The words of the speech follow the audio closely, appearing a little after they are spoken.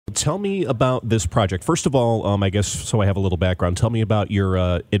Tell me about this project. First of all, I guess so I have a little background. Tell me about your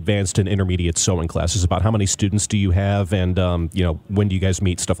advanced and intermediate sewing classes. About how many students do you have, and when do you guys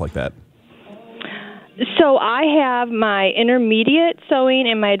meet, stuff like that. So I have my intermediate sewing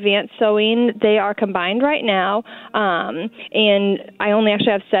and my advanced sewing. They are combined right now, and I only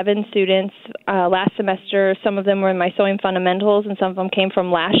actually have 7 students last semester. Some of them were in my sewing fundamentals, and some of them came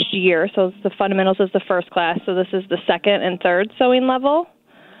from last year. So the fundamentals is the first class, so this is the second and third sewing level.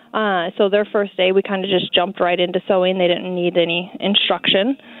 So their first day, we kind of just jumped right into sewing. They didn't need any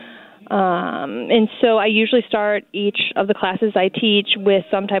instruction. And so I usually start each of the classes I teach with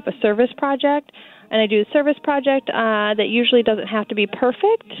some type of service project. And I do a service project that usually doesn't have to be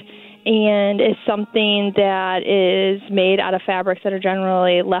perfect and is something that is made out of fabrics that are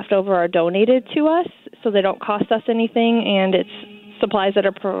generally left over or donated to us, so they don't cost us anything, and it's supplies that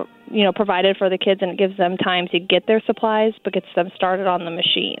are provided for the kids, and it gives them time to get their supplies but gets them started on the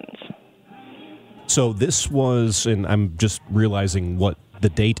machines. So this was, and I'm just realizing what the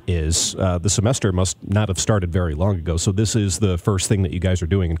date is, the semester must not have started very long ago. So this is the first thing that you guys are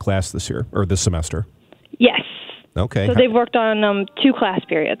doing in class this year, or this semester? Yes. Okay. So they've worked on 2 class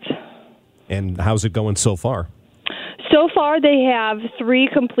periods. And how's it going so far? So far they have 3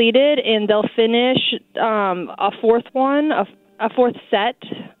 completed, and they'll finish a fourth set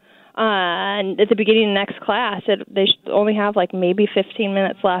at the beginning of the next class. They only have maybe 15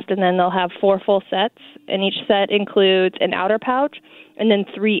 minutes left, and then they'll have 4 full sets, and each set includes an outer pouch and then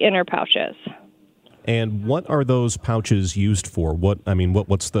 3 inner pouches. And what are those pouches used for?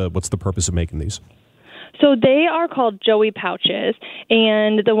 What's the purpose of making these? So they are called Joey pouches,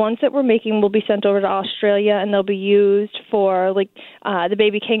 and the ones that we're making will be sent over to Australia, and they'll be used for the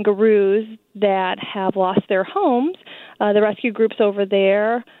baby kangaroos that have lost their homes. The rescue groups over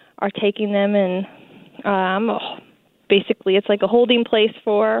there are taking them, and basically it's like a holding place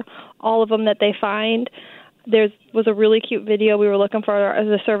for all of them that they find. There was a really cute video we were looking for as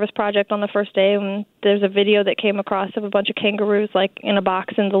a service project on the first day, and there's a video that came across of a bunch of kangaroos in a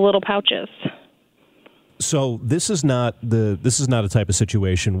box in the little pouches. So this is not a type of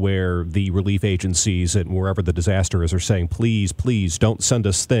situation where the relief agencies and wherever the disaster is are saying, please, don't send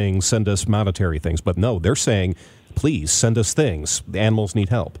us things, send us monetary things. But no, they're saying, please send us things. The animals need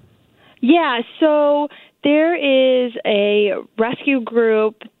help. Yeah, so there is a rescue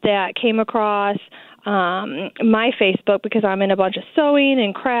group that came across my Facebook because I'm in a bunch of sewing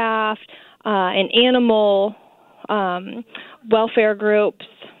and craft and animal welfare groups.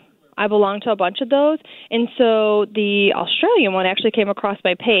 I belong to a bunch of those, and so the Australian one actually came across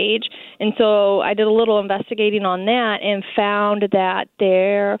my page, and so I did a little investigating on that and found that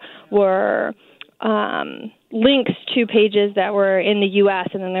there were links to pages that were in the U.S.,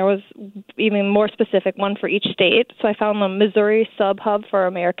 and then there was even more specific one for each state. So I found the Missouri Sub-Hub for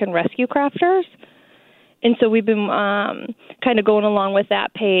American Rescue Crafters, and so we've been kind of going along with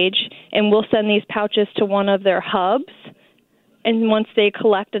that page, and we'll send these pouches to one of their hubs. And once they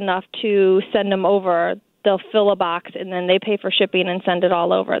collect enough to send them over, they'll fill a box, and then they pay for shipping and send it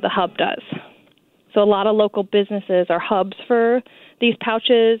all over. The hub does. So a lot of local businesses are hubs for these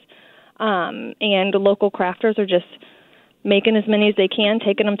pouches, and local crafters are just making as many as they can,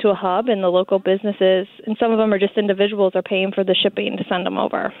 taking them to a hub, and the local businesses, and some of them are just individuals, are paying for the shipping to send them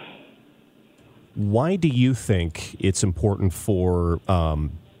over. Why do you think it's important for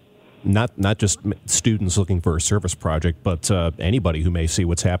not just students looking for a service project, but anybody who may see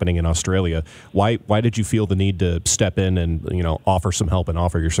what's happening in Australia? Why did you feel the need to step in and offer some help and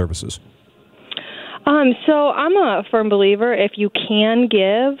offer your services? So I'm a firm believer, if you can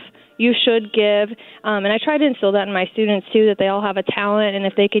give, you should give. And I try to instill that in my students, too, that they all have a talent, and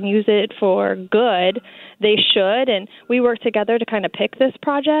if they can use it for good, they should. And we work together to kind of pick this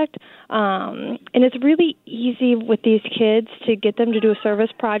project. And it's really easy with these kids to get them to do a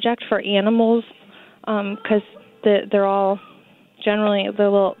service project for animals because they're all generally, they're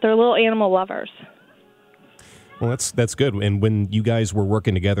little animal lovers. Well, that's good. And when you guys were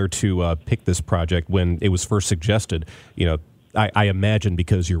working together to pick this project, when it was first suggested, I imagine,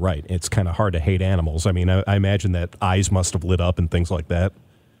 because you're right, it's kind of hard to hate animals. I mean, I imagine that eyes must have lit up and things like that.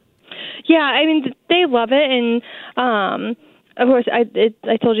 Yeah, I mean, they love it, and of course,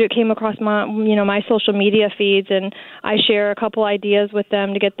 I told you it came across my social media feeds, and I share a couple ideas with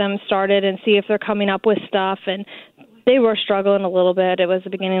them to get them started and see if they're coming up with stuff. And they were struggling a little bit. It was the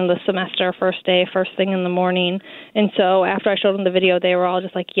beginning of the semester, first day, first thing in the morning. And so after I showed them the video, they were all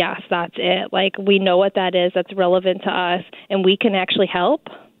just like, yes, that's it. We know what that is. That's relevant to us, and we can actually help.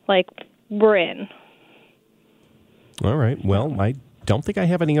 We're in. All right. Well, don't think I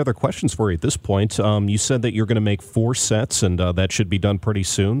have any other questions for you at this point. You said that you're going to make 4 sets, and that should be done pretty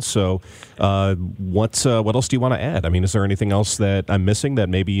soon. So what else do you want to add? I mean, is there anything else that I'm missing that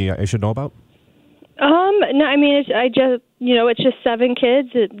maybe I should know about? No, I mean, it's just 7 kids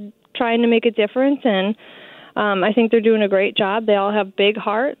trying to make a difference, and I think they're doing a great job. They all have big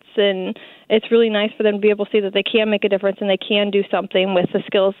hearts, and it's really nice for them to be able to see that they can make a difference and they can do something with the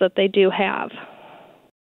skills that they do have.